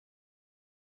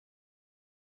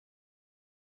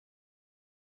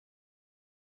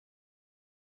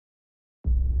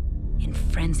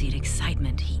frenzied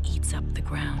excitement, he eats up the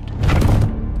ground.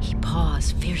 He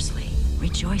paws fiercely,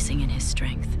 rejoicing in his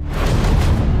strength,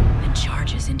 and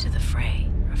charges into the fray,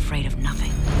 afraid of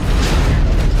nothing.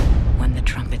 When the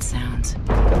trumpet sounds.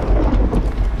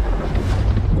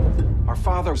 Our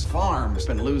father's farm's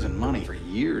been losing money for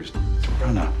years. To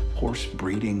run a horse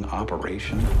breeding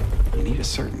operation, you need a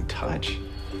certain touch.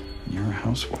 You're a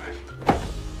housewife.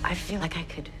 I feel like I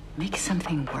could make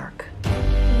something work.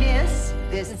 Miss,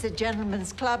 this is a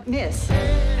gentleman's club, miss.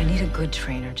 I need a good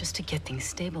trainer just to get things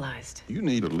stabilized. You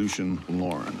need a Lucian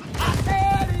Lauren.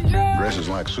 Dresses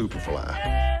like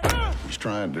Superfly. He's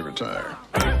trying to retire.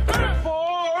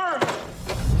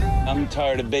 I'm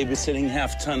tired of babysitting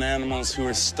half-ton animals who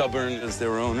are stubborn as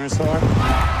their owners are.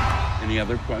 Any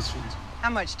other questions?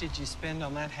 How much did you spend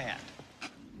on that hat?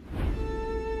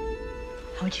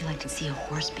 How would you like to see a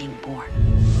horse being born?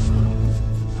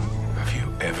 Have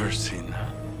you ever seen that?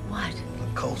 What? The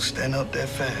colts stand up that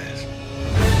fast.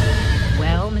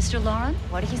 Well, Mr. Lauren,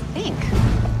 what do you think?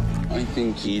 I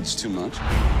think he eats too much.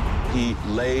 He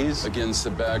lays against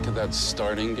the back of that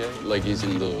starting gate like he's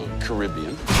in the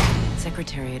Caribbean.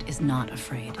 Secretariat is not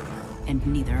afraid, and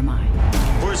neither am I.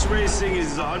 Horse racing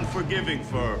is unforgiving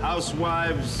for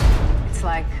housewives. It's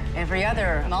like every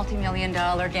other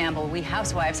multi-million-dollar gamble we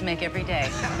housewives make every day.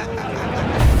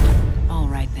 All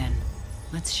right, then.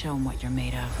 Let's show them what you're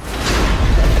made of.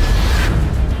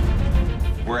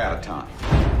 We're out of time.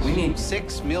 We need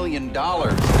 $6 million.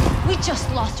 We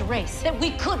just lost a race that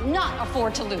we could not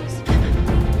afford to lose.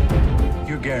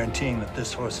 You're guaranteeing that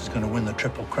this horse is going to win the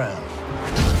Triple Crown.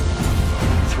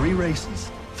 3 races,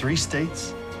 3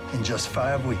 states, in just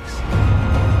 5 weeks.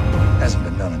 Hasn't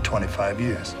been done in 25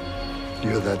 years.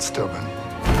 You're that stubborn.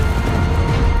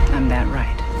 I'm that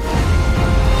right.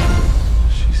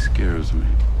 She scares me.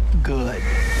 Good.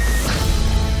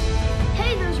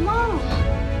 Hey, there's Mom.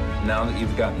 Now that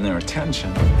you've gotten their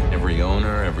attention, every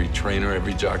owner, every trainer,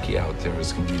 every jockey out there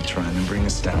is going to be trying to bring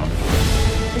us down.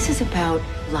 This is about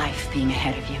life being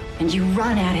ahead of you, and you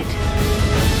run at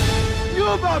it.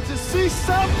 You're about to see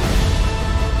something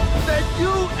that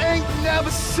you ain't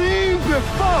never seen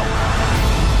before.